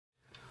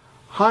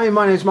Hi,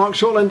 my name is Mark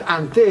Shortland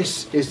and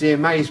this is the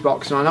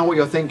Amazebox, and I know what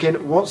you're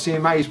thinking, what's the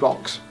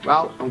Amazebox?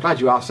 Well, I'm glad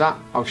you asked that,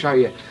 I'll show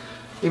you.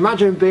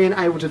 Imagine being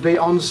able to be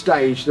on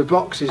stage, the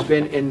box has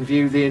been in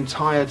view the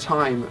entire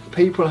time.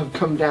 People have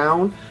come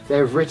down,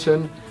 they've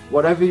written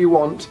whatever you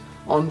want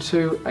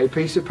onto a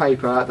piece of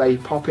paper, they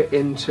pop it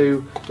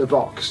into the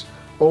box.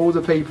 All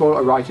the people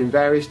are writing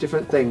various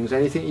different things,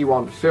 anything you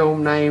want,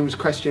 film names,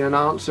 question and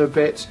answer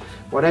bits,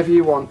 whatever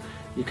you want,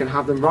 you can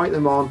have them write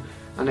them on,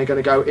 and they're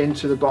going to go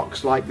into the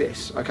box like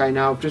this. Okay,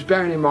 now just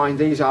bearing in mind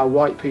these are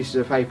white pieces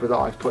of paper that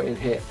I've put in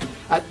here.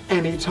 At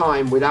any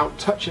time, without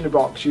touching the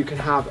box, you can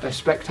have a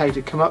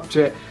spectator come up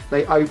to it,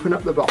 they open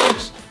up the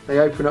box, they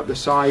open up the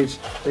sides,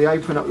 they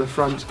open up the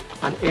front,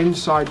 and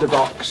inside the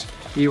box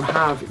you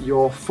have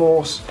your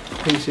force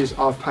pieces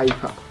of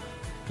paper.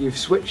 You've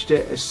switched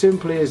it as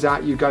simply as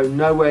that, you go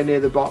nowhere near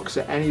the box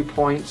at any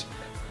point,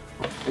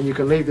 and you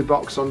can leave the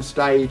box on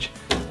stage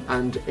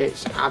and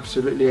it's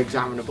absolutely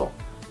examinable.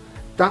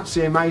 That's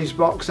the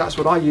Amazebox, that's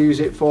what I use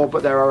it for,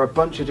 but there are a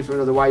bunch of different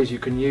other ways you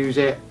can use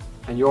it,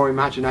 and your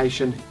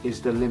imagination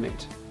is the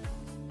limit.